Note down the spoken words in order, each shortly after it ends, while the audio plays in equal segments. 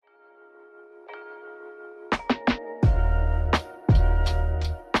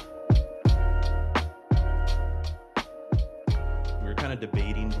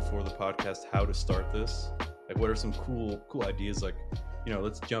before the podcast how to start this. Like, what are some cool ideas? Like,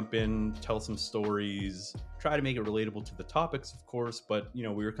 let's jump in, tell some stories, try to make it relatable to the topics, of course. But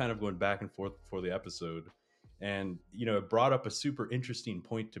we were kind of going back and forth before the episode, and it brought up a super interesting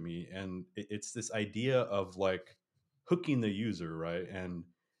point to me, and it's this idea of like hooking the user, right? And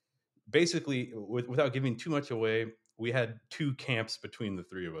basically, without giving too much away, we had two camps between the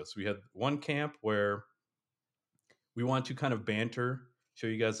three of us. We had one camp where we want to kind of banter, show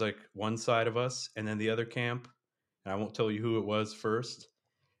you guys like one side of us, and then the other camp, and I won't tell you who it was first,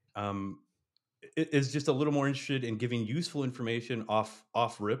 um, is just a little more interested in giving useful information off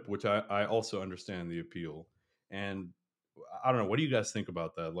rip, which I also understand the appeal. And I don't know, what do you guys think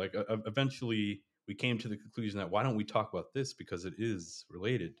about that? Like, eventually we came to the conclusion that why don't we talk about this, because it is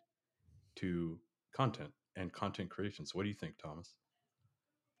related to content and content creation. So what do you think, Thomas?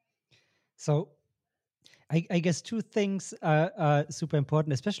 So I guess two things are super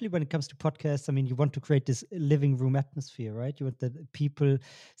important, especially when it comes to podcasts. I mean, you want to create this living room atmosphere, right? You want that people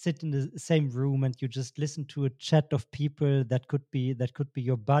sit in the same room and you just listen to a chat of people that could be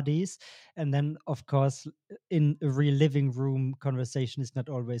your buddies. And then, of course, in a real living room, conversation is not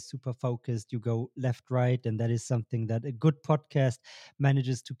always super focused. You go left, right, and that is something that a good podcast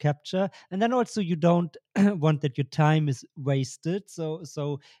manages to capture. And then also, you don't want that your time is wasted.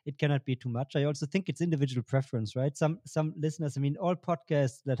 So it cannot be too much. I also think it's individual preference, right? Some listeners, I mean, all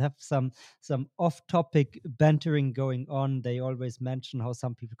podcasts that have some off-topic bantering going on, they always mention how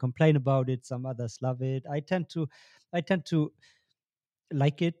some people complain about it, some others love it. I tend to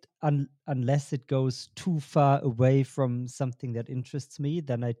like it unless it goes too far away from something that interests me.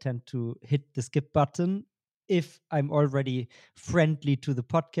 Then I tend to hit the skip button. If I'm already friendly to the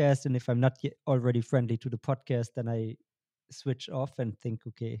podcast, and if I'm not yet already friendly to the podcast, then I switch off and think,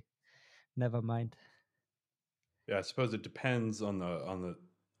 okay, never mind. Yeah, I suppose it depends on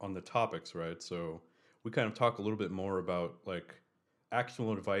the topics, right? So we kind of talk a little bit more about like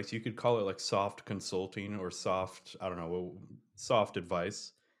actual advice. You could call it like soft consulting or soft, I don't know, soft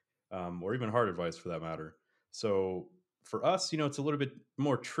advice, or even hard advice for that matter. So for us, it's a little bit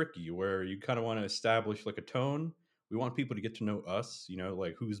more tricky where you kind of want to establish like a tone. We want people to get to know us,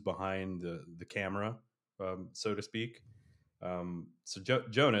 like who's behind the camera, so to speak. So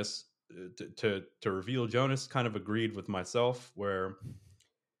Jonas, to reveal, Jonas kind of agreed with myself where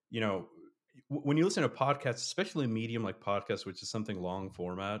you know when you listen to podcasts, especially medium like podcasts, which is something long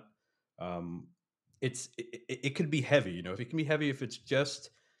format, um, it could be heavy. If it can be heavy if it's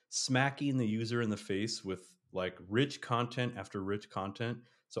just smacking the user in the face with like rich content after rich content.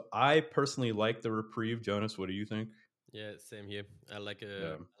 So I personally like the reprieve. Jonas, what do you think? Yeah, same here. Yeah, I like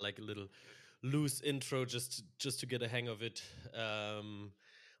a little loose intro just to get a hang of it.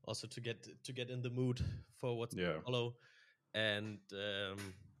 Also to get in the mood for what's yeah. to follow. And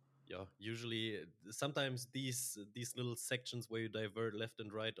yeah, usually sometimes these little sections where you divert left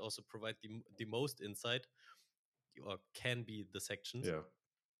and right also provide the most insight, or can be the sections. Yeah.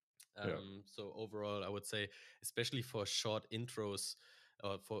 Yeah. So overall, I would say, especially for short intros,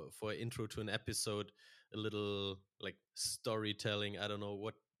 for intro to an episode, a little like storytelling. I don't know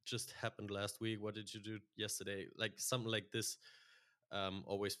what just happened last week. What did you do yesterday? Like something like this,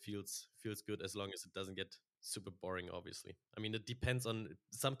 always feels good as long as it doesn't get super boring. Obviously, I mean, it depends on.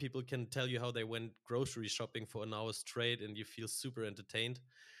 Some people can tell you how they went grocery shopping for an hour straight, and you feel super entertained.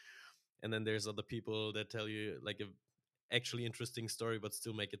 And then there's other people that tell you like a actually interesting story, but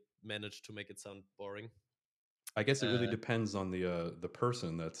still manage to make it sound boring. I guess it really Uh, depends on the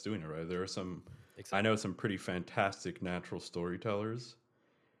person that's doing it, right? There are some, I exactly. know some pretty fantastic natural storytellers,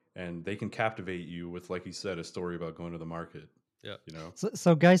 and they can captivate you with, like you said, a story about going to the market. Yeah. You know,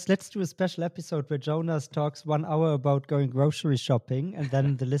 So guys, let's do a special episode where Jonas talks 1 hour about going grocery shopping, and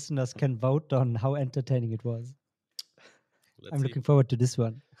then the listeners can vote on how entertaining it was. Let's I'm see. looking forward to this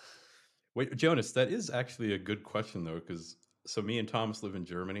one. wait, Jonas, that is actually a good question though, because so me and Thomas live in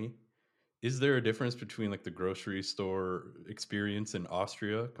Germany. Is there a difference between like the grocery store experience in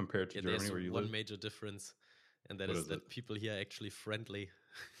Austria compared to Yeah, Germany there's where you one live? major difference, and that What is is it? that people here are actually friendly.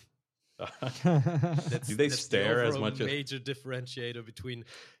 Do that's they that's the stare as overall much as? major differentiator between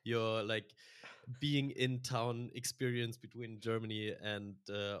your like being in town experience between Germany and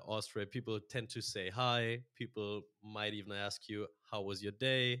Austria. People tend to say hi. People might even ask you, how was your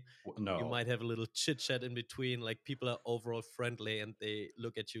day? You No. might have a little chit chat in between. Like, people are overall friendly, and they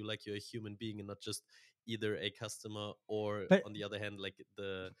look at you like you're a human being and not just either a customer or, but on the other hand, like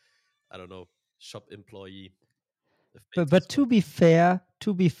the, I don't know, shop employee, the but faceless but one.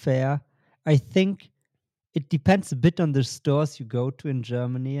 to be fair, I think it depends a bit on the stores you go to in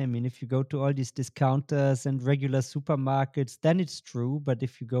Germany. I mean, if you go to all these discounters and regular supermarkets, then it's true. But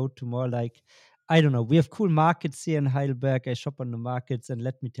if you go to more like, I don't know, we have cool markets here in Heidelberg. I shop on the markets, and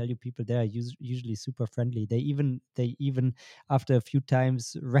let me tell you, people there are usually super friendly. They even after a few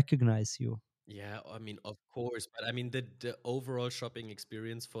times recognize you. Yeah, I mean, of course, but I mean, the overall shopping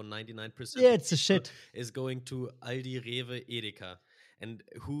experience for 99% Yeah, of it's a people shit. is going to Aldi, Rewe, Edeka. And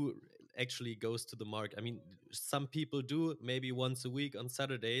who actually goes to the market? I mean, some people do maybe once a week on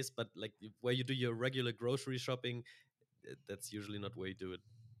Saturdays, but like where you do your regular grocery shopping, that's usually not where you do it.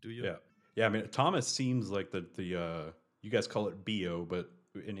 Do you? Yeah, yeah. I mean, Thomas seems like the you guys call it bio, but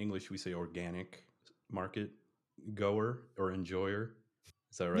in English we say organic market goer or enjoyer.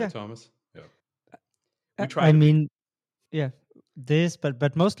 Is that right, Yeah, Thomas? Yeah. We try I to be. mean, yeah, this,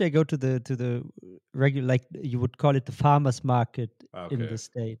 but mostly I go to the regular, like you would call it the farmers market in Okay. the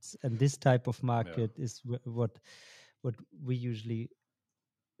States, and this type of Yeah. market is what we usually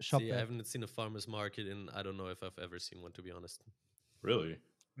shop See, I at. haven't seen a farmer's market in, I don't know if I've ever seen one, to be honest. Really?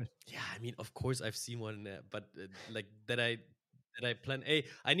 Right. Yeah, I mean, of course I've seen one, but like that I plan. Hey,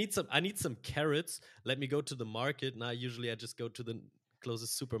 I need some carrots. Let me go to the market. Now, usually I just go to the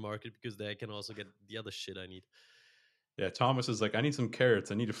closest supermarket because there I can also get the other shit I need. Yeah. Thomas is like, I need some carrots.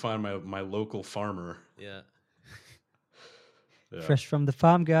 I need to find my local farmer. Yeah. Yeah. Fresh from the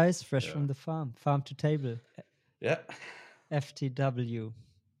farm, guys. Fresh Yeah. from the farm. Farm to table. Yeah. FTW.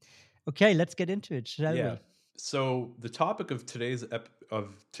 Okay, let's get into it, shall Yeah. we? So the topic of today's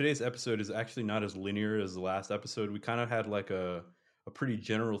episode is actually not as linear as the last episode. We kind of had like a pretty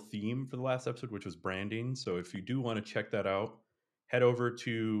general theme for the last episode, which was branding. So if you do want to check that out, head over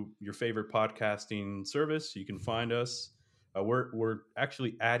to your favorite podcasting service. You can find us. We're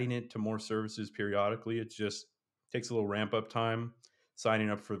actually adding it to more services periodically. It just takes a little ramp up time signing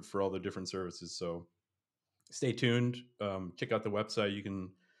up for all the different services. So stay tuned. Check out the website. You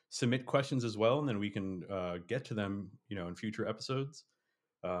can submit questions as well, and then we can get to them, in future episodes.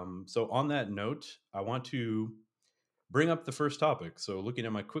 So on that note, I want to bring up the first topic. So looking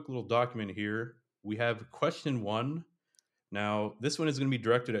at my quick little document here, we have question one. Now, this one is going to be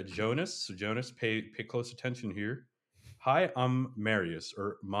directed at Jonas. So, Jonas, pay close attention here. Hi, I'm Marius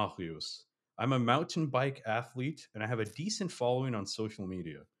or Marius. I'm a mountain bike athlete and I have a decent following on social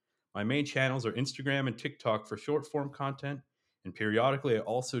media. My main channels are Instagram and TikTok for short form content, and periodically I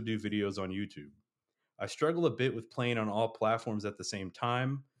also do videos on YouTube. I struggle a bit with playing on all platforms at the same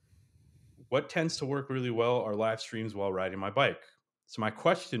time. What tends to work really well are live streams while riding my bike. So, my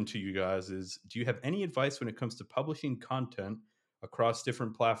question to you guys is, do you have any advice when it comes to publishing content across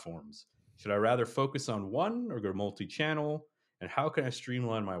different platforms? Should I rather focus on one or go multi channel? And how can I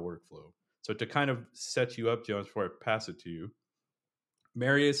streamline my workflow? So, to kind of set you up, Jones, before I pass it to you,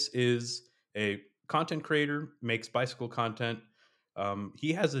 Marius is a content creator, makes bicycle content.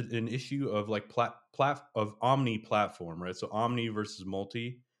 He has an issue of like of omni platform, right? So omni versus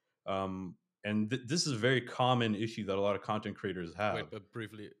multi, and this is a very common issue that a lot of content creators have. Wait, but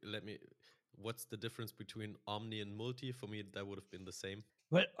briefly, let me. What's the difference between omni and multi? For me, that would have been the same.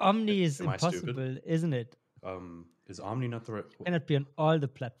 Well, Omni is Am I stupid? impossible, isn't it? Is omni not the right You cannot be on all the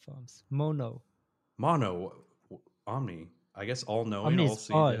platforms. Mono. mono? Omni, I guess all knowing, Omni all is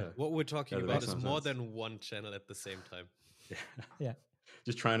seeing. all. Yeah, What we're talking yeah, that about makes is no more sense. than one channel at the same time. Yeah. Yeah.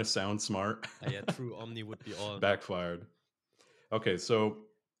 Just trying to sound smart. Yeah, true omni would be all. Backfired. Okay, so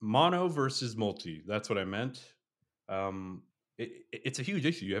mono versus multi. That's what I meant. Um, it's a huge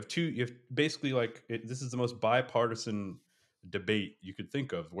issue. You have two. You have basically like this is the most bipartisan debate you could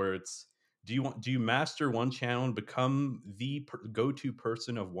think of, where it's do you master one channel and become the go-to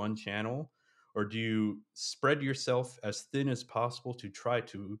person of one channel, or do you spread yourself as thin as possible to try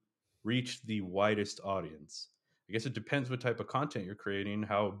to reach the widest audience? I guess it depends what type of content you're creating,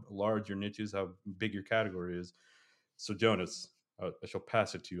 how large your niche is, how big your category is. So, Jonas, I shall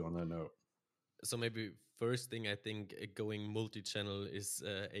pass it to you on that note. So maybe first thing I think going multi-channel is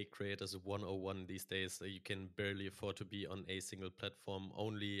a creator's 101 these days. So you can barely afford to be on a single platform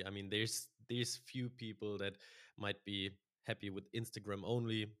only. I mean, there's few people that might be happy with Instagram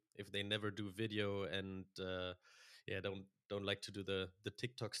only if they never do video and yeah, don't like to do the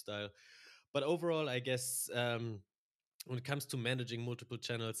TikTok style. But overall, I guess when it comes to managing multiple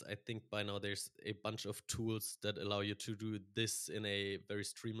channels, I think by now there's a bunch of tools that allow you to do this in a very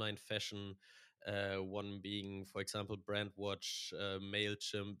streamlined fashion. One being, for example, Brandwatch,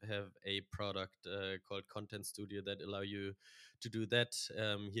 Mailchimp have a product called Content Studio that allow you to do that.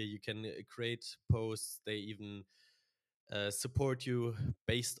 Here you can create posts. They even support you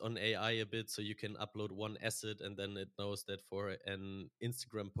based on AI a bit, so you can upload one asset and then it knows that for an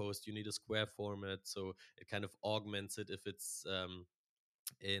Instagram post you need a square format, so it kind of augments it if it's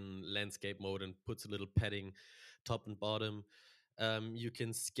in landscape mode and puts a little padding top and bottom. You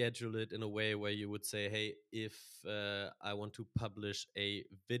can schedule it in a way where you would say, hey, if I want to publish a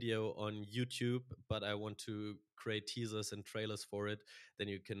video on YouTube, but I want to create teasers and trailers for it, then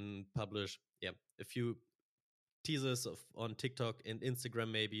you can publish, a few teasers on TikTok and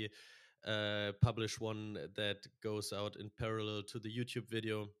Instagram, maybe publish one that goes out in parallel to the YouTube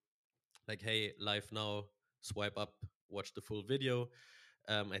video, like, hey, live now, swipe up, watch the full video.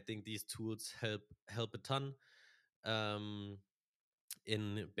 I think these tools help a ton um,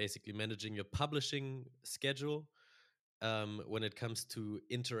 in basically managing your publishing schedule. When it comes to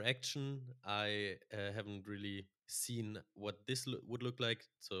interaction, I haven't really seen what this would look like.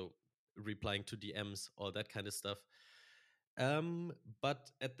 So replying to DMs, all that kind of stuff.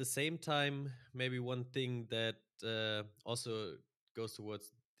 But at the same time, maybe one thing that also goes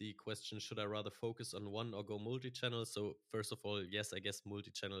towards the question, should I rather focus on one or go multi-channel? So first of all, yes, I guess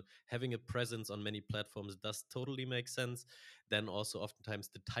multi-channel, having a presence on many platforms does totally make sense. Then also oftentimes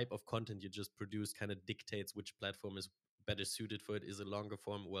the type of content you just produce kind of dictates which platform is better suited for it. Is it longer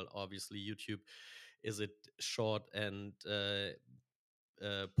form? Well, obviously YouTube. Is it short and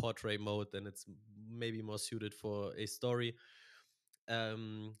portrait mode? Then it's maybe more suited for a story.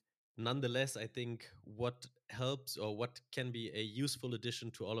 um, Nonetheless, I think what helps or what can be a useful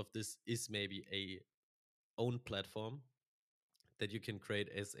addition to all of this is maybe a own platform that you can create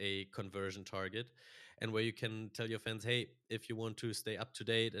as a conversion target, and where you can tell your fans, hey, if you want to stay up to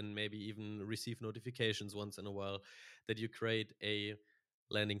date and maybe even receive notifications once in a while, that you create a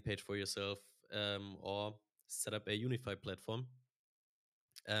landing page for yourself, or set up a unified platform,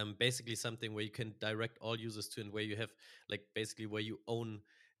 basically something where you can direct all users to, and where you have, like, basically where you own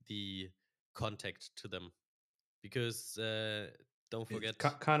the contact to them. Because don't It's forget,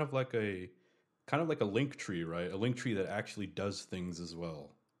 kind of like a link tree, right? A link tree that actually does things as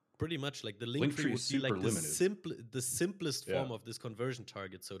well. pretty much like the link Link tree tree is would be super like limited. the simplest Yeah, form of this conversion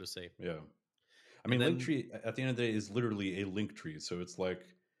target, so to say. yeah. I And mean, then, Linktree at the end of the day is literally a link tree. So it's like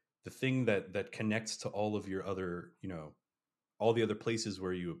the thing that connects to all of your other, all the other places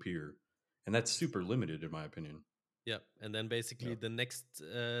where you appear, and that's super limited in my opinion. yeah, and then Yeah, basically the next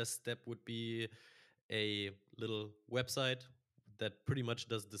step would be a little website that pretty much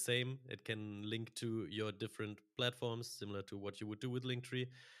does the same. It can link to your different platforms, similar to what you would do with Linktree.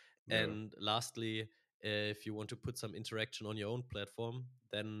 yeah. And lastly, if you want to put some interaction on your own platform,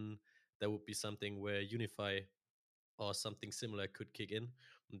 then there would be something where Unify or something similar could kick in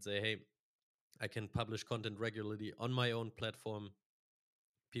and say, hey, I can publish content regularly on my own platform.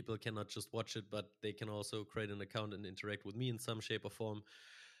 People cannot just watch it, but they can also create an account and interact with me in some shape or form.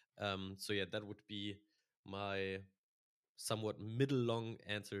 So yeah, that would be my somewhat middle long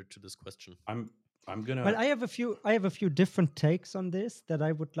answer to this question. I'm I'm Well, gonna I have a few different takes on this that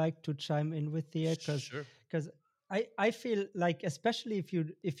I would like to chime in with here, Sure. because I feel like, especially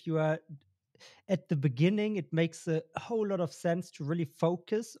if you are at the beginning, it makes a whole lot of sense to really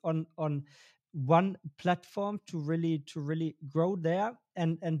focus on one platform to really grow there,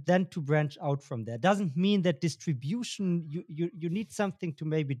 and then to branch out from there. Doesn't mean that distribution, you need something to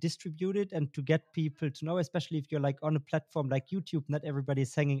maybe distribute it and to get people to know, especially if you're like on a platform like YouTube. Not everybody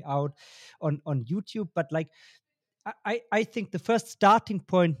is hanging out on YouTube, but like, I think the first starting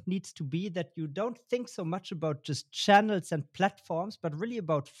point needs to be that you don't think so much about just channels and platforms, but really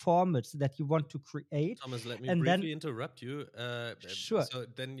about formats that you want to create. Thomas, let me And then, briefly interrupt you. sure. So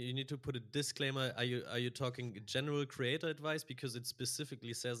then you need to put a disclaimer. Are you talking general creator advice? Because it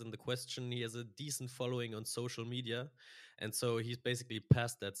specifically says in the question he has a decent following on social media, and so he's basically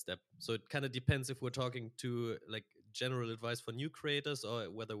past that step. So it kind of depends if we're talking to like general advice for new creators or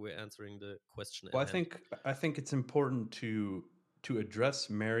whether we're answering the question well, at I hand. think I think it's important to address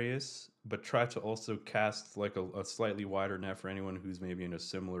Marius, but try to also cast like a slightly wider net for anyone who's maybe in a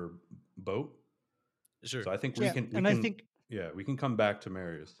similar boat. Sure. So I think we Yeah, can we and I can think, yeah, we can come back to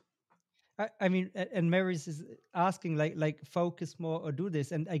Marius. I mean, and Mary's is asking, like focus more or do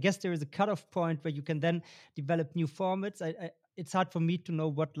this, and I guess there is a cutoff point where you can then develop new formats. It's hard for me to know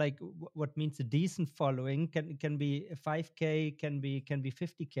what means a decent following. Can be 5K, can be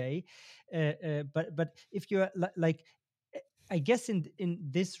 50K, but if you're like, I guess in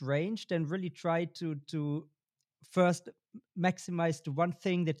this range, then really try to first maximize the one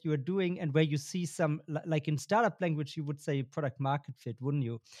thing that you are doing, and where you see some, like in startup language you would say product market fit, wouldn't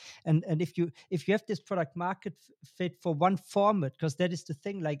you? And if you have this product market fit for one format, because that is the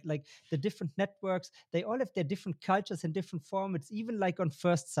thing, like the different networks, they all have their different cultures and different formats. Even like on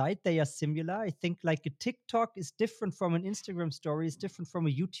first sight they are similar. I think like a TikTok is different from an Instagram story, is different from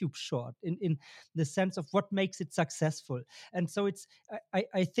a YouTube short in the sense of what makes it successful. And so it's,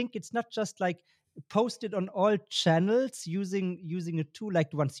 I think it's not just like posted on all channels using a tool like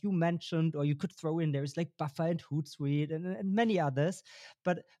the ones you mentioned, or you could throw in there is like Buffer and Hootsuite and many others.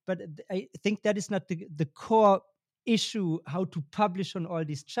 But I think that is not the core issue, how to publish on all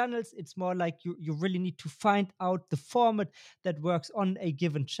these channels. It's more like you really need to find out the format that works on a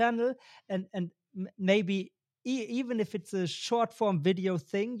given channel, and maybe even if it's a short form video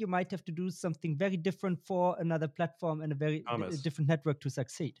thing, you might have to do something very different for another platform and a very Thomas, different network to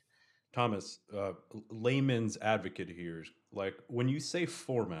succeed. Thomas, layman's advocate here. Like when you say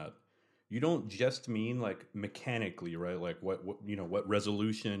format, you don't just mean like mechanically, right? Like what what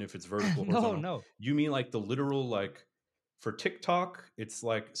resolution, if it's vertical, No, horizontal. no. You mean like the literal, like for TikTok, it's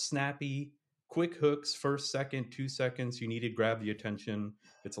like snappy, quick hooks, first second, 2 seconds. You need to grab the attention.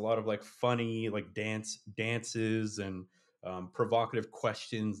 It's a lot of like funny, like dances and provocative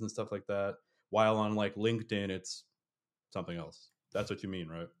questions and stuff like that. While on like LinkedIn, it's something else. That's what you mean,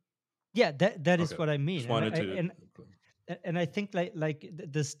 right? Yeah, that is Okay. what I Just mean. and wanted I, to. and I think like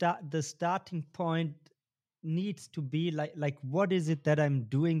the starting point needs to be like what is it that I'm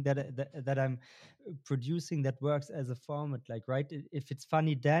doing, that I'm producing, that works as a format, like, right? If it's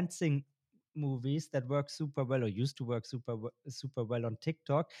funny dancing movies that work super well, or used to work super well on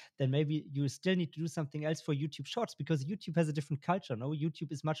TikTok, then maybe you still need to do something else for YouTube Shorts, because YouTube has a different culture. No,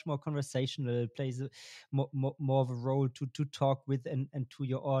 YouTube is much more conversational, plays a more of a role to talk with and to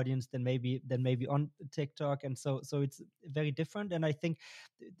your audience than maybe on TikTok. And so it's very different. And I think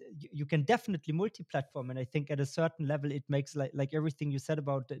you can definitely multi-platform, and I think at a certain level it makes like everything you said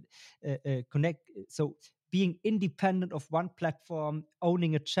about connect. So being independent of one platform,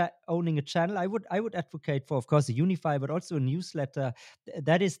 owning a channel, I would advocate for, of course, a unify, but also a newsletter.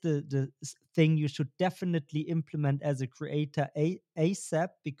 That is the thing you should definitely implement as a creator ASAP,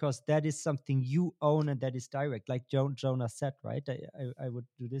 because that is something you own and that is direct, like Jonah said, right? I would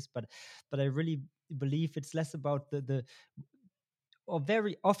do this, but I really believe it's less about the or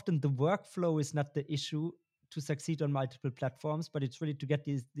very often the workflow is not the issue to succeed on multiple platforms, but it's really to get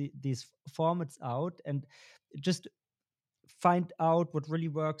these formats out and just find out what really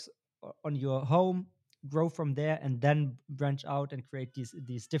works on your home, grow from there, and then branch out and create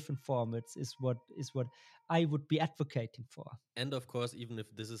these different formats is what I would be advocating for. And of course, even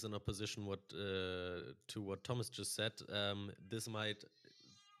if this is in opposition to what Thomas just said, this might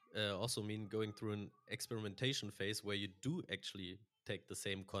also mean going through an experimentation phase where you do actually take the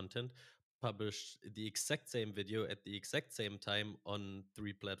same content, publish the exact same video at the exact same time on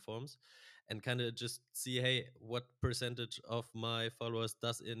 3 platforms, and kind of just see, hey, what percentage of my followers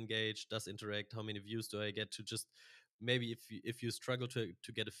does engage, does interact, how many views do I get, to just maybe if you struggle to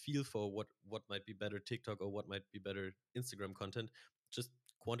get a feel for what might be better TikTok or what might be better Instagram content, just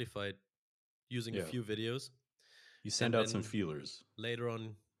quantify it using a Yeah. few videos, You send and out some then feelers. later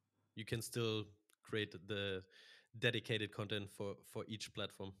on you can still create the dedicated content for each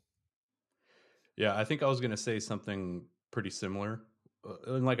platform. Yeah, I think I was going to say something pretty similar.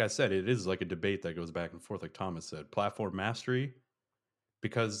 And like I said, it is like a debate that goes back and forth, like Thomas said. Platform mastery,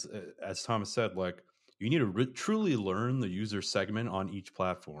 because as Thomas said, like you need to truly learn the user segment on each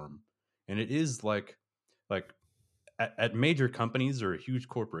platform. And it is like at major companies or huge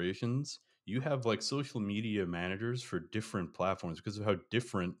corporations, you have like social media managers for different platforms because of how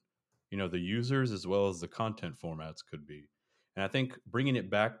different, the users as well as the content formats could be. And I think bringing it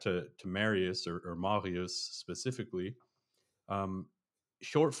back to Marius or Marius specifically, um,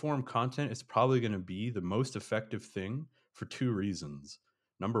 short form content is probably going to be the most effective thing for two reasons.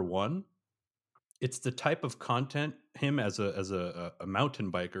 Number one, it's the type of content, him as a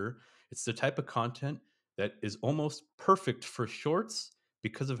mountain biker, it's the type of content that is almost perfect for shorts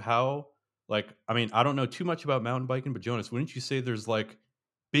because of how, like, I mean, I don't know too much about mountain biking, but Jonas, wouldn't you say there's like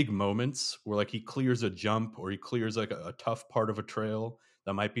big moments where like he clears a jump or he clears like a tough part of a trail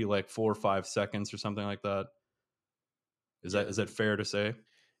that might be like 4 or 5 seconds or something like that? Is that Yeah, is that fair to say?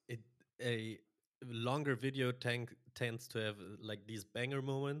 it a longer video tends to have like these banger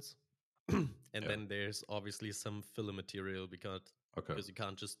moments, and Yeah. then there's obviously some filler material Okay. because you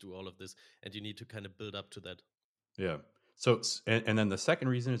can't just do all of this, and you need to kind of build up to that. Yeah. So, and then the second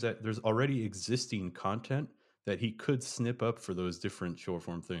reason is that there's already existing content that he could snip up for those different short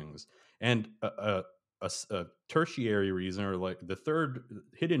form things. And a tertiary reason, or like the third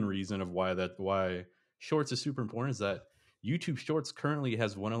hidden reason of why shorts is super important, is that YouTube Shorts currently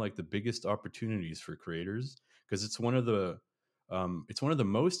has one of like the biggest opportunities for creators, because it's one of the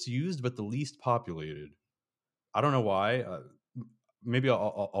most used but the least populated. I don't know why. Maybe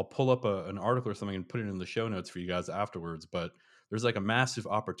I'll pull up an article or something and put it in the show notes for you guys afterwards. But there's like a massive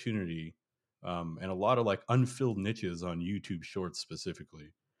opportunity, and a lot of like unfilled niches on YouTube Shorts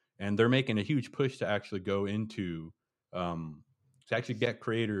specifically, and they're making a huge push to actually go into to actually get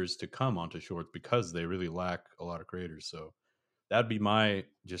creators to come onto Shorts, because they really lack a lot of creators. So that'd be my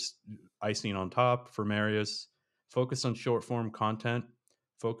just icing on top for Marius. Focus on short form content.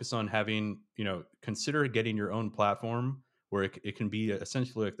 Focus on having, consider getting your own platform where it can be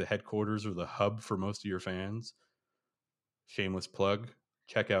essentially like the headquarters or the hub for most of your fans. Shameless plug.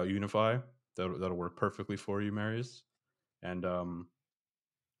 Check out Unify. That'll work perfectly for you, Marius. And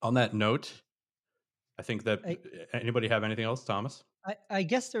on that note, I think that I, anybody have anything else, Thomas? I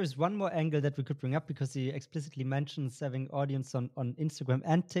guess there's one more angle that we could bring up, because he explicitly mentions having audience on Instagram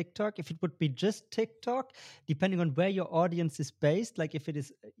and TikTok. If it would be just TikTok, depending on where your audience is based, like if it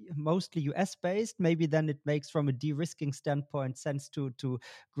is mostly US based, maybe then it makes, from a de-risking standpoint, sense to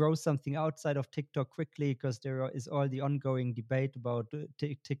grow something outside of TikTok quickly, because is all the ongoing debate about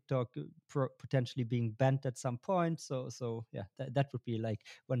TikTok potentially being banned at some point. So yeah, that would be like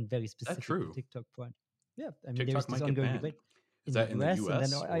one very Is that specific true? TikTok point. Yeah, I mean, there is TikTok this might get ongoing banned. debate Is in the that in the US, and then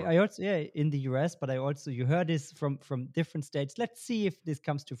US or? I also, yeah, in the US, but I also, you heard this from different states. Let's see if this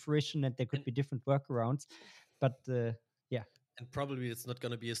comes to fruition, and there could And be different workarounds. But yeah, and probably it's not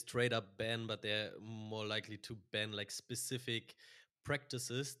going to be a straight up ban, but they're more likely to ban like specific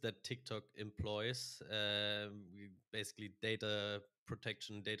practices that TikTok employs. Basically, data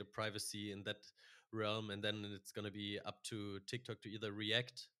protection, data privacy in that realm, and then it's going to be up to TikTok to either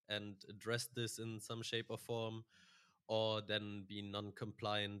react and address this in some shape or form, or then be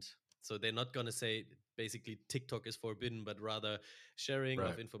non-compliant. So they're not going to say basically TikTok is forbidden, but rather sharing Right.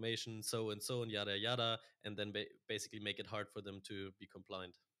 of information, so and so, and yada yada, and then basically make it hard for them to be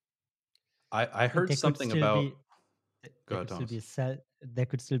compliant. I and heard something about. Go there ahead, could still Thomas. be a sell. There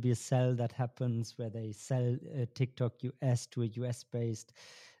could still be a sell that happens where they sell TikTok US to a US based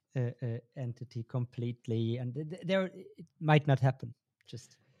entity completely, and there it might not happen.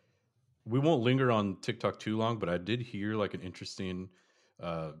 Just We won't linger on TikTok too long, but I did hear like an interesting,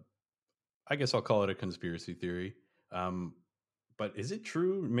 uh, I guess I'll call it a conspiracy theory. Um, but is it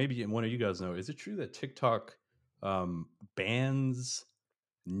true? Maybe one of you guys know. Is it true that TikTok bans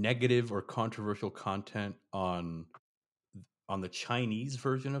negative or controversial content on the Chinese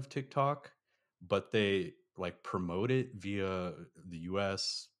version of TikTok, but they like promote it via the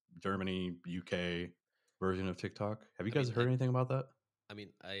US, Germany, UK version of TikTok? Have you I guys mean, I, heard anything about that?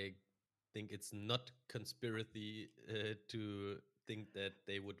 I think it's not conspiracy to think that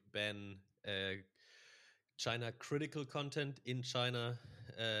they would ban China critical content in China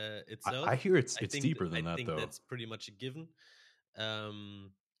I itself. hear it's I it's think deeper than that though. that's pretty much a given.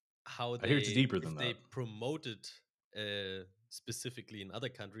 How I hear it's they, deeper if than they that. promote it specifically in other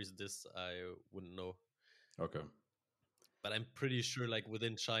countries, this I wouldn't know. Okay. But I'm pretty sure, like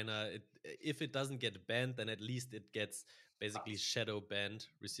within China, if it doesn't get banned, then at least it gets basically shadow banned,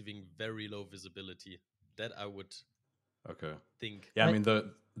 receiving very low visibility. That I would Okay. think. Yeah, I I mean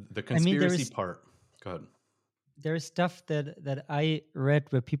the I mean, conspiracy part. Go ahead. there is stuff that I read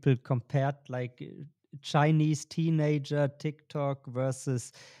where people compared like Chinese teenager TikTok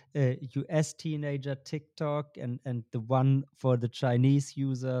versus US teenager TikTok, and the one for the Chinese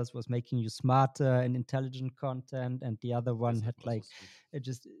users was making you smarter and intelligent content, and the other one Yes, had that was like awesome.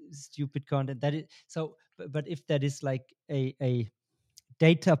 just stupid content. That is so, but if that is like a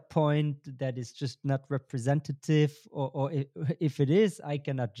data point that is just not representative, or if it is, I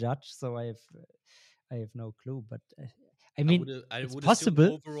cannot judge. So I have no clue, but I mean, I it's would assume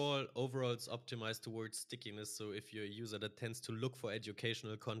possible. overall it's optimized towards stickiness. So if you're a user that tends to look for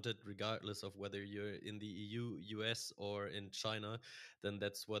educational content, regardless of whether you're in the EU, US, or in China, then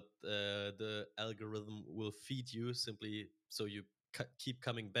that's what the algorithm will feed you. Simply so you keep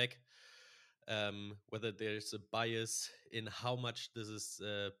coming back. Whether there's a bias in how much this is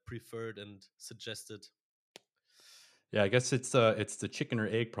preferred and suggested. Yeah, I guess it's the chicken or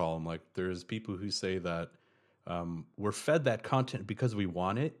egg problem. Like there's people who say that we're fed that content because we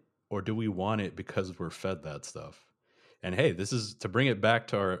want it, or do we want it because we're fed that stuff? And hey, this is to bring it back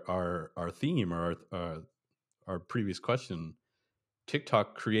to our theme, or our previous question.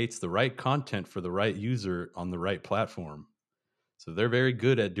 TikTok creates the right content for the right user on the right platform. So they're very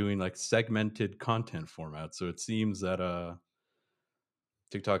good at doing like segmented content formats. So it seems that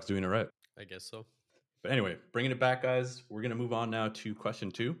TikTok's doing it right. I guess so. But anyway, bringing it back, guys, we're going to move on now to question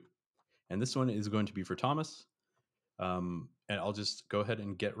 2. And this one is going to be for Thomas. And I'll just go ahead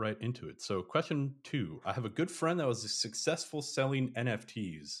and get right into it. So, question 2, I have a good friend that was successful selling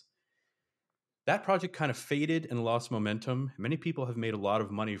NFTs. That project kind of faded and lost momentum. Many people have made a lot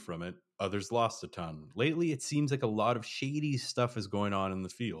of money from it, others lost a ton. Lately, it seems like a lot of shady stuff is going on in the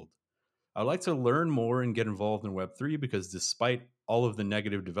field. I'd like to learn more and get involved in Web3 because despite all of the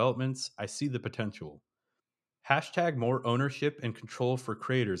negative developments, I see the potential. Hashtag more ownership and control for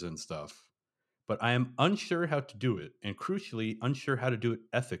creators and stuff. But I am unsure how to do it, and crucially, unsure how to do it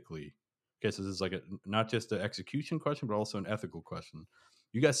ethically. Okay, so this is like not just an execution question, but also an ethical question.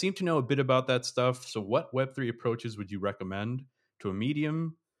 You guys seem to know a bit about that stuff. So, what Web3 approaches would you recommend to a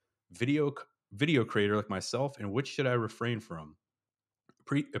medium video video creator like myself, and which should I refrain from?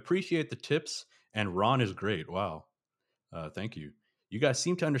 Appreciate the tips, and Ron is great. Wow, thank you. You guys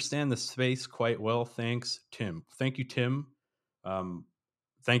seem to understand the space quite well. Thanks, Tim. Thank you, Tim. Um,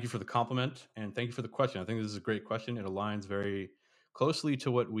 thank you for the compliment, and thank you for the question. I think this is a great question. It aligns very closely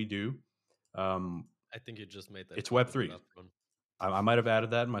to what we do. I think you just made that It's Web compliment three. up, Ron. I might have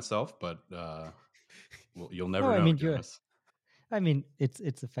added that myself, but well, you'll never No, I know, mean you're. guys. I mean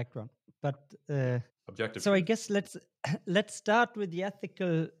it's a fact, Ron. But Yeah, objective so I truth. guess let's start with the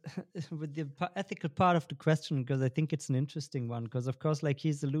ethical with the ethical part of the question, because I think it's an interesting one. Because of course, like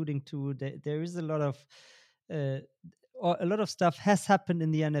he's alluding to, there is a lot of uh, or a lot of stuff has happened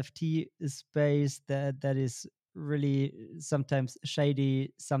in the NFT space that is really sometimes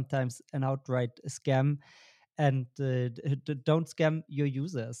shady, sometimes an outright scam. And don't scam your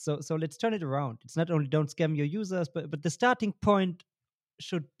users. So let's turn it around. It's not only don't scam your users, but the starting point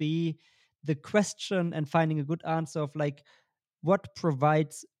should be the question and finding a good answer of like what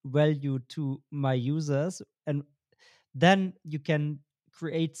provides value to my users, and then you can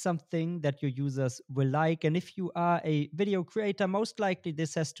create something that your users will like. And if you are a video creator, most likely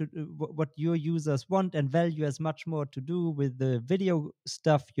this has to what your users want and value has much more to do with the video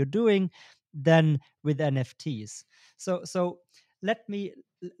stuff you're doing than with NFTs. So let me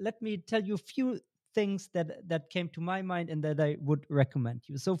let me tell you a few things that came to my mind and that I would recommend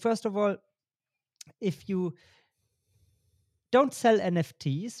you. So first of all, if you don't sell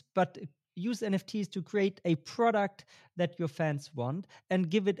NFTs, but use NFTs to create a product that your fans want and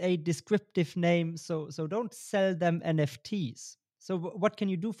give it a descriptive name. So don't sell them NFTs. So what can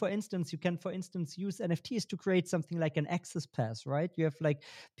you do? For instance, you can, for instance, use NFTs to create something like an access pass, right? You have like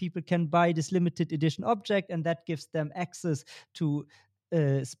people can buy this limited edition object, and that gives them access to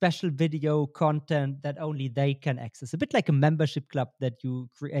special video content that only they can access. A bit like a membership club that you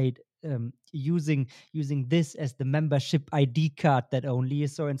create using this as the membership ID card that only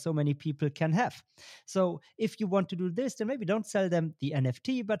so many people can have. So if you want to do this, then maybe don't sell them the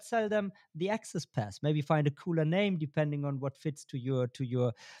NFT, but sell them the access pass. Maybe find a cooler name depending on what fits to your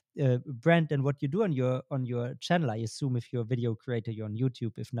brand and what you do on your channel. I assume if you're a video creator, you're on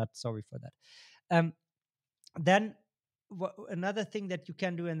YouTube. If not, sorry for that. Um, then another thing that you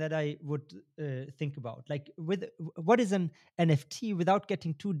can do and that I would think about, like with what is an NFT, without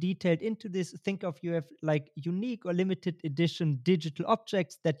getting too detailed into this, think of you have like unique or limited edition digital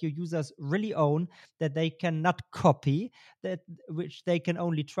objects that your users really own, that they cannot copy, that which they can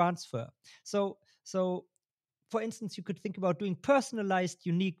only transfer. So for instance, you could think about doing personalized,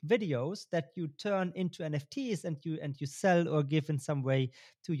 unique videos that you turn into NFTs and you sell or give in some way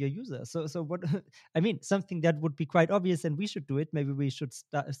to your users. So what I mean, something that would be quite obvious, and we should do it. Maybe we should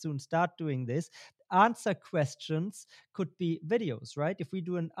soon start doing this. Answer questions could be videos, right? If we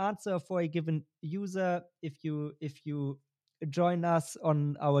do an answer for a given user, if you join us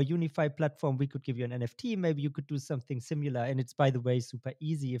on our Unify platform, we could give you an NFT. Maybe you could do something similar, and it's, by the way, super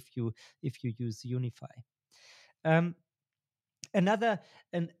easy if you use Unify. Um, another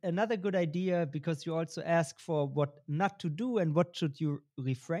another good idea, because you also ask for what not to do and what should you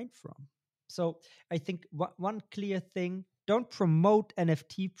refrain from. So I think one clear thing: don't promote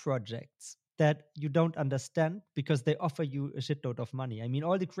NFT projects that you don't understand, because they offer you a shitload of money. I mean,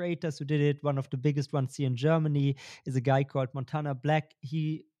 all the creators who did it, one of the biggest ones here in Germany is a guy called Montana Black.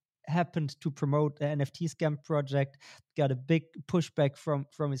 He happened to promote an NFT scam project, got a big pushback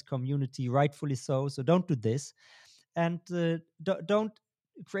from his community, rightfully so. So don't do this. And don't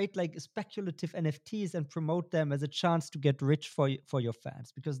create like speculative NFTs and promote them as a chance to get rich for your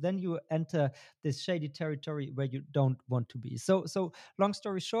fans, because then you enter this shady territory where you don't want to be. So long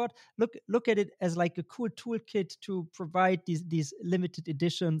story short, look at it as like a cool toolkit to provide these limited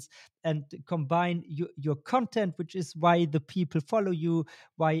editions and combine your content, which is why the people follow you,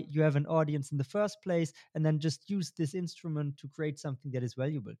 why you have an audience in the first place, and then just use this instrument to create something that is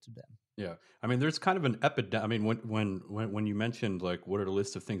valuable to them. Yeah, I mean, there's kind of an epidemic. I mean, when you mentioned like what are the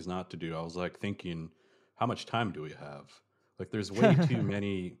list of things not to do, I was like thinking, how much time do we have? Like, there's way too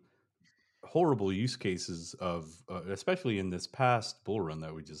many horrible use cases of, especially in this past bull run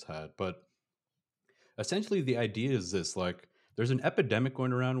that we just had. But essentially, the idea is this: like, there's an epidemic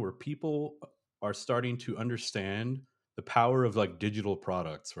going around where people are starting to understand the power of like digital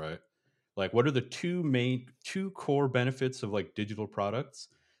products, right? Like, what are the two core benefits of like digital products?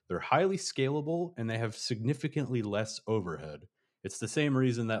 They're highly scalable and they have significantly less overhead. It's the same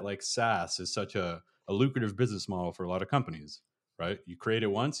reason that like SaaS is such a lucrative business model for a lot of companies, right? You create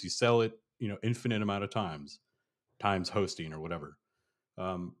it once, you sell it, infinite amount of times hosting or whatever.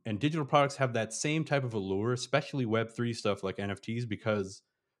 And digital products have that same type of allure, especially Web3 stuff like NFTs, because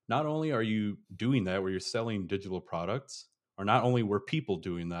not only are you doing that where you're selling digital products, or not only were people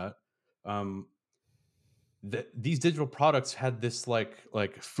doing that, um, these digital products had this like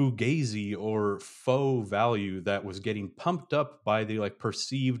fugazi or faux value that was getting pumped up by the like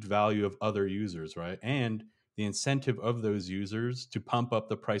perceived value of other users, right? And the incentive of those users to pump up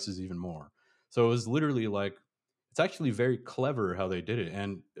the prices even more. So it was literally like, it's actually very clever how they did it.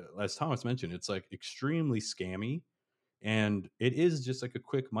 And as Thomas mentioned, it's like extremely scammy, and it is just like a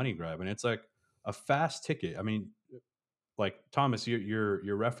quick money grab, and it's like a fast ticket. I mean, like Thomas,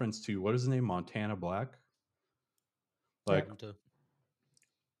 your reference to what is his name, Montana Black, Yeah. like Hunter.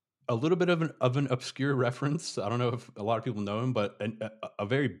 a little bit of an obscure reference. I don't know if a lot of people know him, but a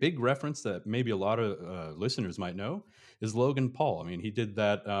very big reference that maybe a lot of listeners might know is Logan Paul. I mean, he did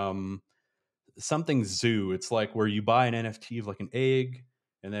that something zoo. It's like where you buy an NFT of like an egg,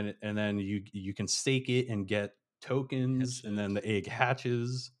 and then you can stake it and get tokens, and Hatchet. then the egg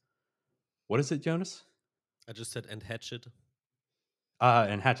hatches. What is it, Jonas? I just said and hatchet.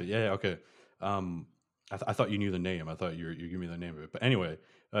 And Hatchet. Yeah, yeah, okay. Um, I thought you knew the name. I thought you giving me the name of it. But anyway,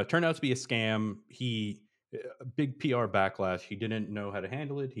 it turned out to be a scam. A big PR backlash. He didn't know how to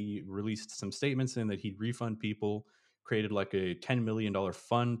handle it. He released some statements saying that he'd refund people. Created like a $10 million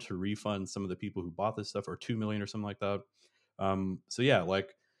fund to refund some of the people who bought this stuff, or 2 million or something like that. So yeah,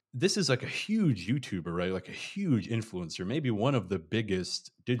 like this is like a huge YouTuber, right? Like a huge influencer, maybe one of the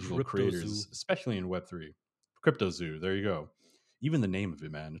biggest digital Crypto zoo. creators, especially in Web3. Crypto Zoo. There you go. Even the name of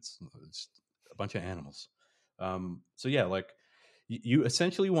it, man, it's a bunch of animals. So yeah, like you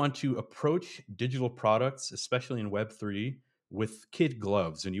essentially want to approach digital products, especially in Web3, with kid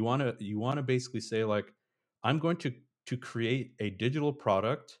gloves, and you want to basically say like, I'm going to create a digital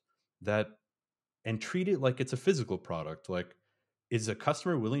product that, and treat it like it's a physical product. Like, is a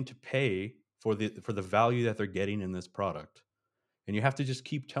customer willing to pay for the value that they're getting in this product? And you have to just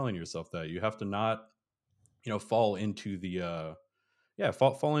keep telling yourself that. You have to not, fall into the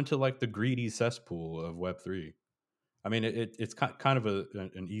fall into like the greedy cesspool of Web3. I mean, it's kind of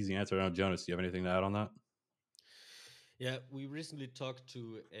an easy answer. I don't know, Jonas, do you have anything to add on that? Yeah, we recently talked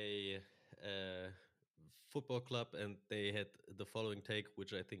to a football club, and they had the following take,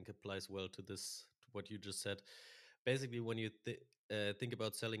 which I think applies well to this, to what you just said. Basically, when you think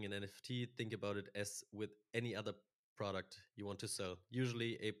about selling an NFT, think about it as with any other product you want to sell.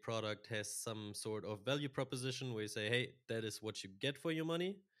 Usually, a product has some sort of value proposition where you say, "Hey, that is what you get for your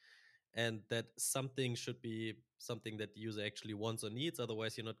money." And that something should be something that the user actually wants or needs,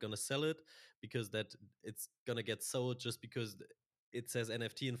 otherwise you're not going to sell it, because that it's going to get sold just because it says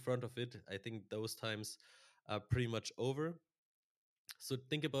NFT in front of it. I think those times are pretty much over. So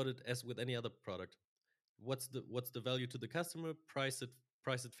think about it as with any other product. What's the value to the customer? Price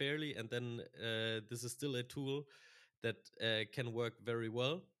it fairly, and then this is still a tool that can work very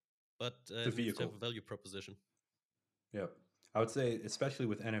well, but It's a it needs to have vehicle. a value proposition. Yeah. I would say, especially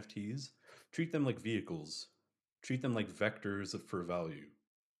with NFTs, treat them like vehicles. Treat them like vectors for value,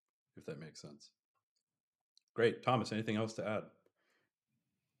 if that makes sense. Great. Thomas, anything else to add?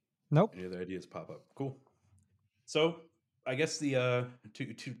 Nope. Any other ideas pop up? Cool. So I guess the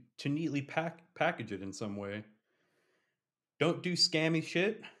to neatly package it in some way, don't do scammy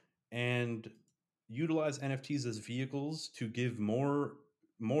shit, and utilize NFTs as vehicles to give more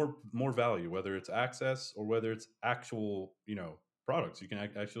value, whether it's access or whether it's actual, products. You can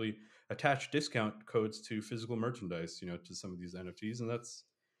actually attach discount codes to physical merchandise, to some of these NFTs, and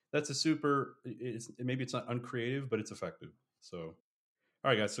that's a super. Maybe it's not uncreative, but it's effective. So,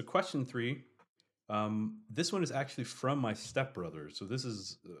 all right, guys. So, question 3. This one is actually from my stepbrother. So this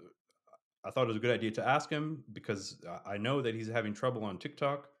is I thought it was a good idea to ask him because I know that he's having trouble on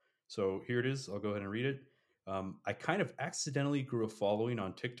TikTok. So here it is. I'll go ahead and read it. I kind of accidentally grew a following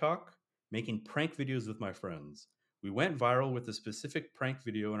on TikTok, making prank videos with my friends. We went viral with a specific prank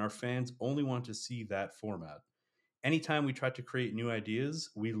video, and our fans only want to see that format. anytime we try to create new ideas,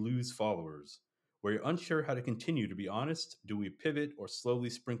 we lose followers. We're unsure how to continue, to be honest. Do we pivot or slowly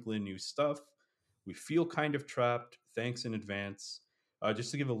sprinkle in new stuff? We feel kind of trapped. Thanks in advance.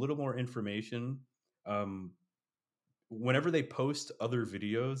 Just to give a little more information, um, whenever they post other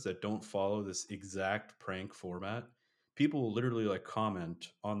videos that don't follow this exact prank format, people will literally like comment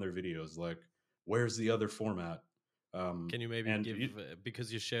on their videos like, "Where's the other format?" Can you maybe And give,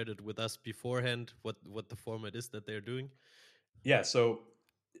 because you shared it with us beforehand, what the format is that they're doing? yeah, so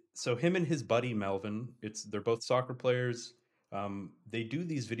him and his buddy Melvin, they're both soccer players. They do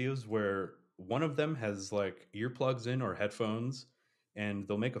these videos where one of them has like earplugs in or headphones, and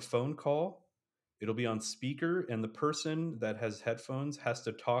they'll make a phone call. It'll be on speaker, and the person that has headphones has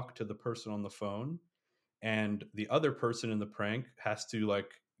to talk to the person on the phone, and the other person in the prank has to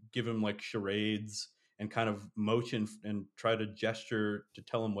like give him like charades and kind of motion and try to gesture to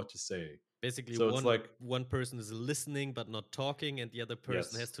tell him what to say. Basically, So it's like, one person is listening but not talking, and the other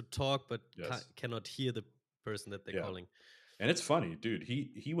person has yes, to talk but yes, cannot hear the person that they're yeah. calling. And it's funny, dude.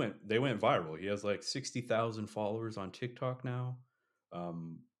 They went viral. He has like 60,000 followers on TikTok now.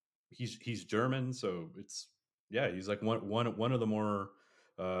 Um, he's German, so it's yeah. He's like one of the more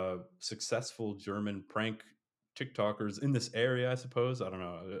successful German prank TikTokers in this area, I suppose. I don't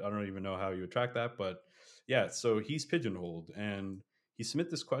know. I don't even know how you attract that, but yeah. So he's pigeonholed, and he submit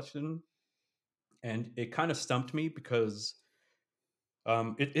this question, and it kind of stumped me because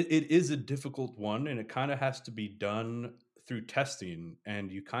it is a difficult one, and it kind of has to be done through testing,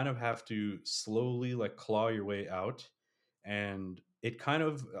 and you kind of have to slowly like claw your way out. And it kind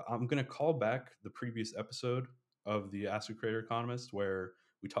of, I'm going to call back the previous episode of the Ask a Creator Economist where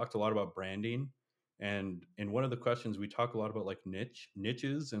we talked a lot about branding. And in one of the questions, we talk a lot about like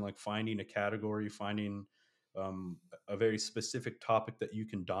niches and like finding a category, finding um, a very specific topic that you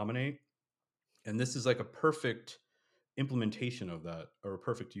can dominate. And this is like a perfect implementation of that, or a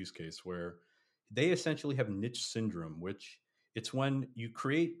perfect use case where they essentially have niche syndrome, which it's when you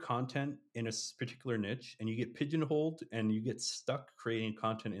create content in a particular niche and you get pigeonholed and you get stuck creating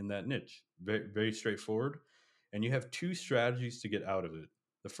content in that niche. Very, very straightforward. And you have two strategies to get out of it.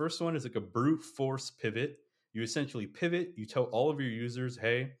 The first one is like a brute force pivot. You essentially pivot, you tell all of your users,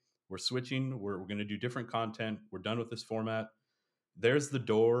 hey, we're switching, we're going to do different content, we're done with this format. There's the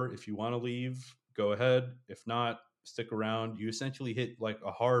door. If you want to leave, go ahead. If not, stick around. You essentially hit like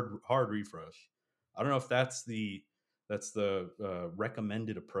a hard refresh. I don't know if that's the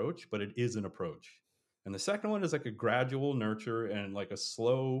recommended approach, but it is an approach. And the second one is like a gradual nurture and like a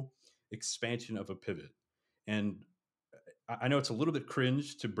slow expansion of a pivot. And I know it's a little bit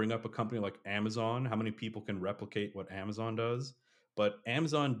cringe to bring up a company like Amazon. How many people can replicate what Amazon does? But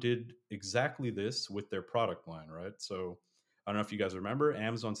Amazon did exactly this with their product line, right? So I don't know if you guys remember,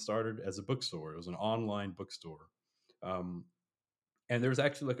 Amazon started as a bookstore. It was an online bookstore. Um, and there's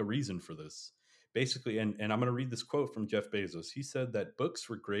actually like a reason for this. Basically, and I'm going to read this quote from Jeff Bezos. He said that books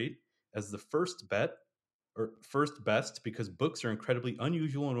were great as the first bet or first best because books are incredibly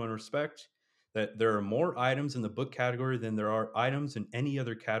unusual in one respect, that there are more items in the book category than there are items in any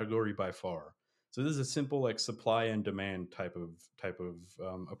other category by far. So this is a simple like supply and demand type of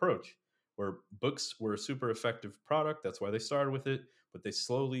approach where books were a super effective product. That's why they started with it, but they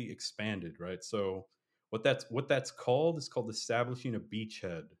slowly expanded, right? So what that's called is called establishing a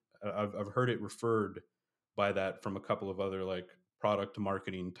beachhead. I've heard it referred by that from a couple of other like product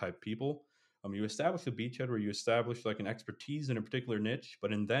marketing type people. You establish a beachhead where you establish like an expertise in a particular niche,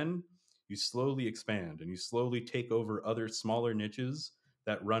 but and then you slowly expand and you slowly take over other smaller niches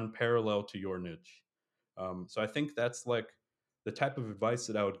that run parallel to your niche. So I think that's like the type of advice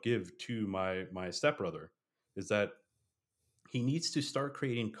that I would give to my stepbrother is that he needs to start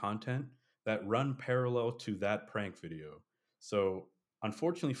creating content that run parallel to that prank video. So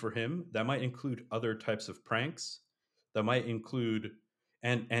unfortunately for him, that might include other types of pranks. That might include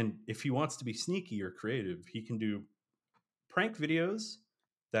and if he wants to be sneaky or creative, he can do prank videos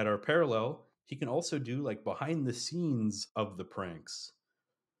that are parallel. He can also do like behind the scenes of the pranks,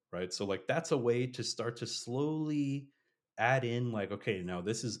 right? So like that's a way to start to slowly add in like, okay, now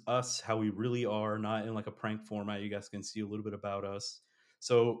this is us, how we really are, not in like a prank format. You guys can see a little bit about us.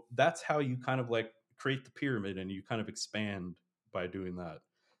 So that's how you kind of like create the pyramid and you kind of expand by doing that.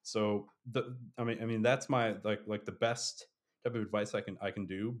 So I mean that's my like the best type of advice I can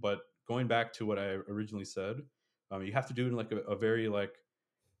do. But going back to what I originally said, you have to do it in like a very like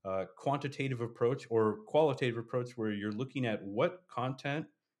quantitative approach or qualitative approach where you're looking at what content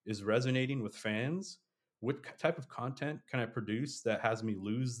is resonating with fans. What type of content can I produce that has me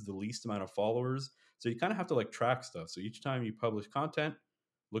lose the least amount of followers? So you kind of have to like track stuff. So each time you publish content,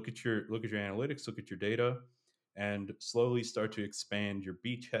 look at your analytics, look at your data, and slowly start to expand your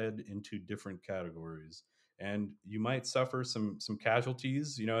beachhead into different categories. And you might suffer some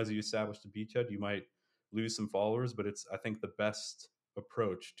casualties, you know, as you establish the beachhead. You might lose some followers, but it's, I think, the best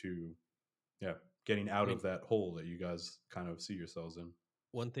approach to, yeah, getting I out mean, of that hole that you guys kind of see yourselves in.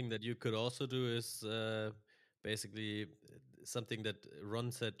 one thing that you could also do is basically something that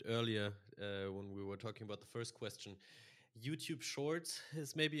Ron said earlier when we were talking about the first question. YouTube Shorts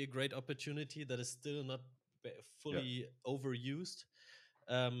is maybe a great opportunity that is still not Yeah. fully overused.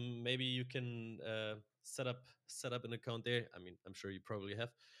 Maybe you can set up an account there. I mean, I'm sure you probably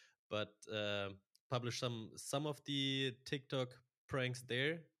have, but publish some of the TikTok pranks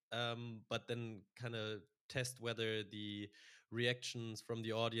there. But then kind of test whether the reactions from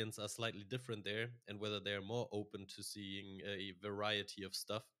the audience are slightly different there, and whether they're more open to seeing a variety of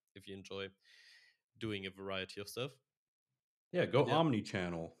stuff if you enjoy doing a variety of stuff. Yeah, go And yeah,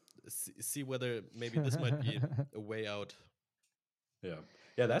 omni-channel. see whether maybe this might be a way out. Yeah.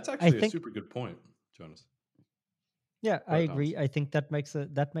 Yeah, that's I actually a think, super good point, Jonas. yeah, Go I ahead, Thomas. agree. I think that makes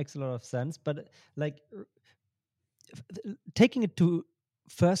a lot of sense. But like taking it to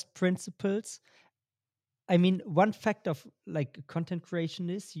first principles, I mean, one fact of like content creation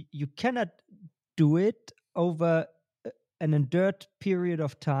is you cannot do it over an endured period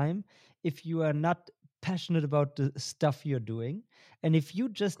of time if you are not passionate about the stuff you're doing. And if you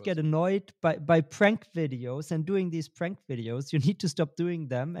Of just course. get annoyed by prank videos and doing these prank videos, you need to stop doing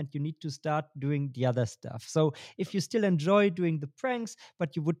them and you need to start doing the other stuff. So if you still enjoy doing the pranks,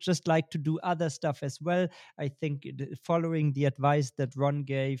 but you would just like to do other stuff as well, I think following the advice that Ron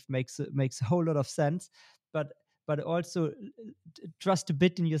gave makes a whole lot of sense. But also trust a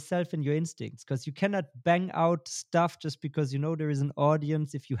bit in yourself and your instincts, because you cannot bang out stuff just because you know there is an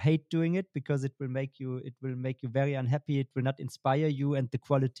audience if you hate doing it, because it will make you very unhappy. It will not inspire you, and the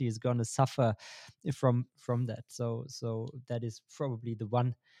quality is going to suffer from that. So that is probably the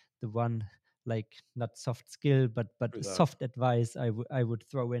one like not soft skill but True that. soft advice I would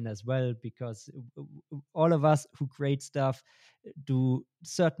throw in as well, because all of us who create stuff do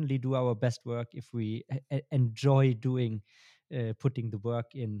certainly do our best work if we enjoy doing putting the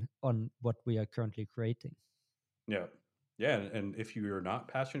work in on what we are currently creating. Yeah. Yeah. And if you're not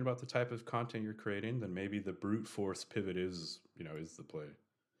passionate about the type of content you're creating, then maybe the brute force pivot is, you know, is the play.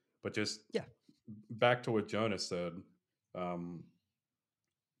 But just Yeah. back to what Jonas said, um,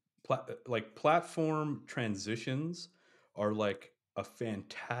 like platform transitions are like a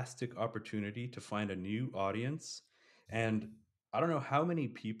fantastic opportunity to find a new audience. And I don't know how many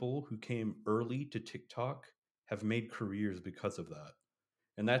people who came early to TikTok have made careers because of that.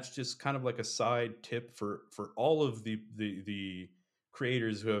 And that's just kind of like a side tip for all of the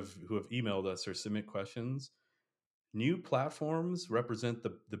creators who have emailed us or submit questions. New platforms represent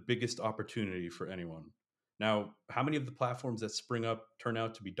the biggest opportunity for anyone. Now, how many of the platforms that spring up turn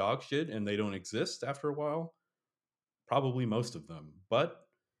out to be dog shit and they don't exist after a while? Probably most of them. But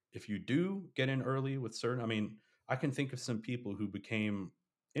if you do get in early with certain, I mean, I can think of some people who became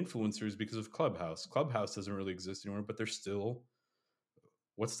influencers because of Clubhouse. Clubhouse doesn't really exist anymore, but they're still,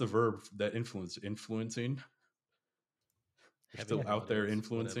 what's the verb that influencing? They're Having still an out there audience,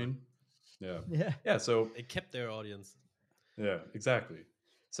 whatever. influencing. Yeah. Yeah. Yeah. So They kept their audience. yeah, exactly.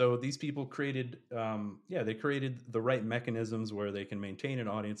 So these people created, yeah, they created the right mechanisms where they can maintain an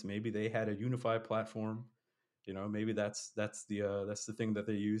audience. Maybe they had a unified platform. You know, maybe that's the thing that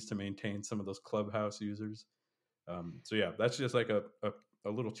they use to maintain some of those Clubhouse users. So yeah, that's just like a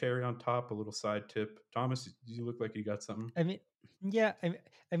little cherry on top, a little side tip. Thomas, you look like you got something. I mean, yeah,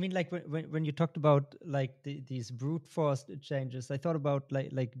 I mean, like when you talked about like these brute force changes, I thought about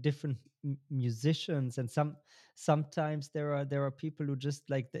like different musicians, and sometimes there are people who just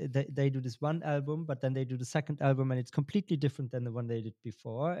like they do this one album, but then they do the second album, and it's completely different than the one they did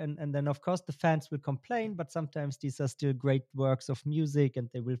before, and then of course the fans will complain, but sometimes these are still great works of music, and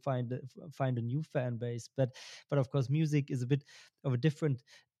they will find a new fan base, but of course music is a bit of a different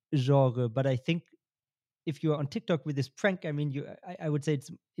genre. But I think if you're on TikTok with this prank, I mean, I would say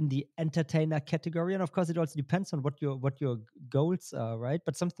it's in the entertainer category, and of course, it also depends on what your goals are, right?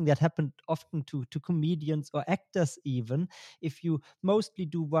 But something that happened often to comedians or actors, even if you mostly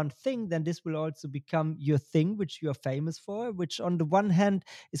do one thing, then this will also become your thing, which you are famous for. Which, on the one hand,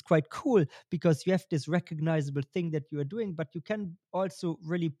 is quite cool because you have this recognizable thing that you are doing, but you can also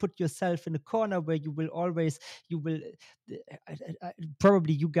really put yourself in a corner where you will.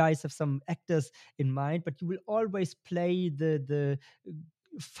 Probably you guys have some actors in mind, but you will always play the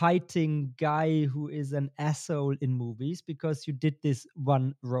fighting guy who is an asshole in movies because you did this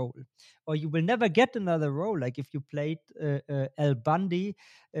one role, or you will never get another role. Like if you played Al Bundy,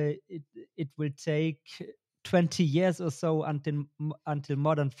 it will take 20 years or so until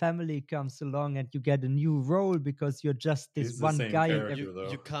Modern Family comes along and you get a new role because you're just this He's the one same guy in character, every.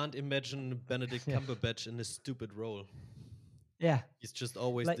 though. You can't imagine Benedict Yeah. Cumberbatch in a stupid role. Yeah, He's just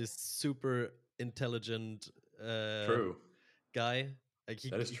always like this super intelligent True. guy. Like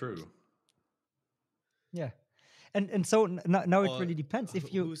That is true. yeah, and so now it or really depends.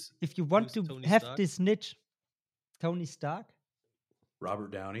 who's If you want who's to Tony have Stark? this niche, Tony Stark.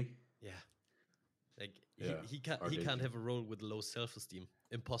 Robert Downey. Yeah, like Yeah. he can't RDJ. have a role with low self esteem.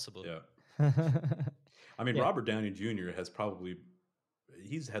 Impossible. Yeah. I mean, Yeah, Robert Downey Jr.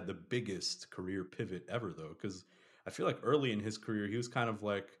 he's had the biggest career pivot ever, though, because I feel like early in his career, he was kind of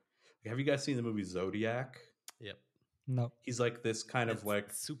like, have you guys seen the movie Zodiac? Yep. no. He's like this kind of It's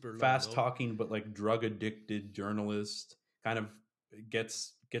like super long, fast no? talking, but like drug addicted journalist, kind of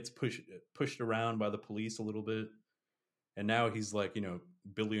gets pushed around by the police a little bit. And now he's like,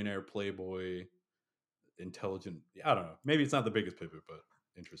 billionaire playboy, intelligent. I don't know. Maybe it's not the biggest pivot, but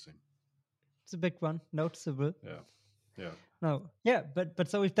interesting. It's a big one, noticeable. Yeah. Yeah. No, yeah, but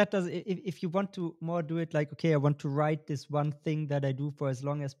so if that does, if you want to more do it like, okay, I want to write this one thing that I do for as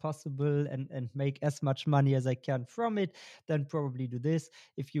long as possible and make as much money as I can from it, then probably do this.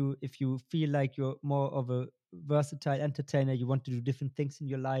 If you feel like you're more of a versatile entertainer, you want to do different things in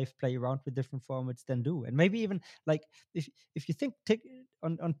your life, play around with different formats, then do. And maybe even like if you think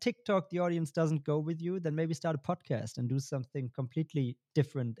on TikTok the audience doesn't go with you, then maybe start a podcast and do something completely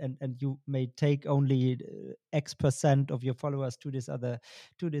different, and you may take only X% of your followers to this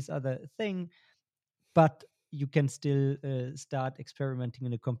other thing, but you can still start experimenting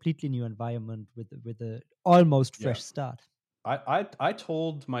in a completely new environment with a almost Yeah. fresh start. I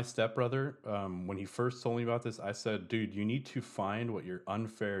told my stepbrother when he first told me about this, I said, dude, you need to find what your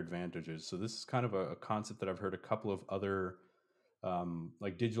unfair advantage is. So this is kind of a concept that I've heard a couple of other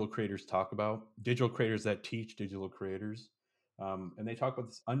like digital creators talk about, digital creators that teach digital creators. And they talk about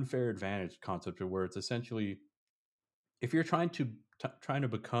this unfair advantage concept where it's essentially if you're trying to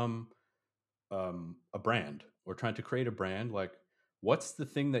become a brand or trying to create a brand, like what's the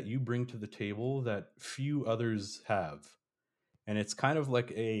thing that you bring to the table that few others have? And it's kind of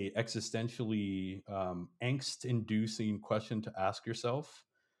like a existentially angst-inducing question to ask yourself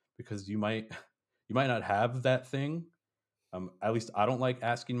because you might you might not have that thing. At least I don't like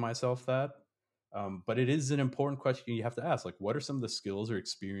asking myself that. But it is an important question you have to ask. Like, what are some of the skills or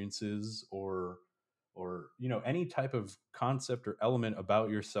experiences or any type of concept or element about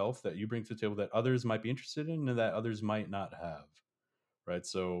yourself that you bring to the table that others might be interested in and that others might not have, right?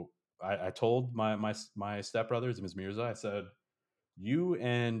 So I told my stepbrother, his name is Mirza, I said, you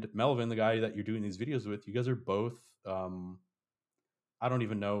and Melvin, the guy that you're doing these videos with, you guys are both I don't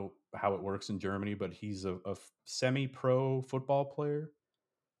even know how it works in Germany, but he's a semi-pro football player,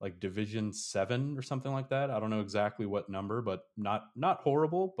 like Division 7 or something like that. I don't know exactly what number, but not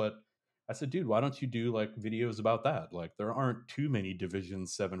horrible. But I said, dude, why don't you do like videos about that? Like there aren't too many Division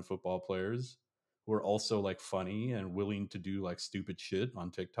 7 football players who are also like funny and willing to do like stupid shit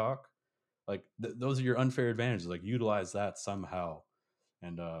on TikTok. Like those are your unfair advantages. Like utilize that somehow.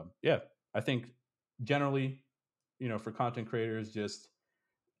 And yeah, I think generally, for content creators, just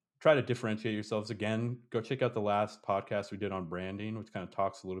try to differentiate yourselves. Again, go check out the last podcast we did on branding, which kind of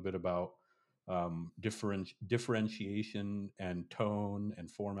talks a little bit about differentiation and tone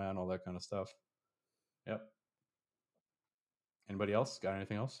and format and all that kind of stuff. Yep. Anybody else got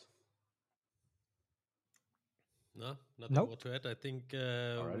anything else? No, nothing more Nope. to add. I think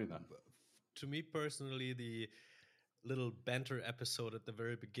Alrighty then. to me personally, the little banter episode at the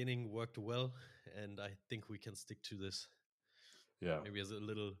very beginning worked well, and I think we can stick to this. Yeah. Maybe as a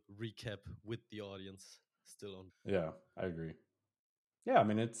little recap with the audience still on. Yeah, I agree. Yeah, I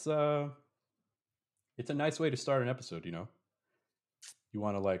mean it's a nice way to start an episode, You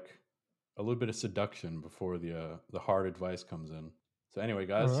want to like a little bit of seduction before the hard advice comes in. So anyway,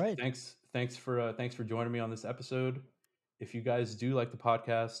 All guys, right. thanks for joining me on this episode. If you guys do like the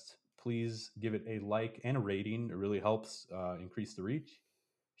podcast, please give it a like and a rating. It really helps increase the reach.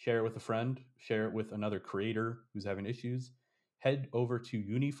 Share it with a friend. Share it with another creator who's having issues. Head over to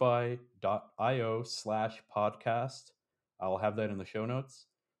unify.io/podcast. I'll have that in the show notes.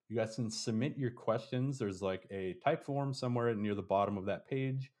 You guys can submit your questions. There's like a type form somewhere near the bottom of that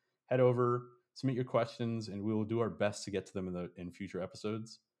page. Head over, submit your questions, and we will do our best to get to them in future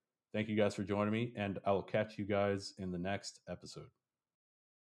episodes. Thank you guys for joining me, and I will catch you guys in the next episode.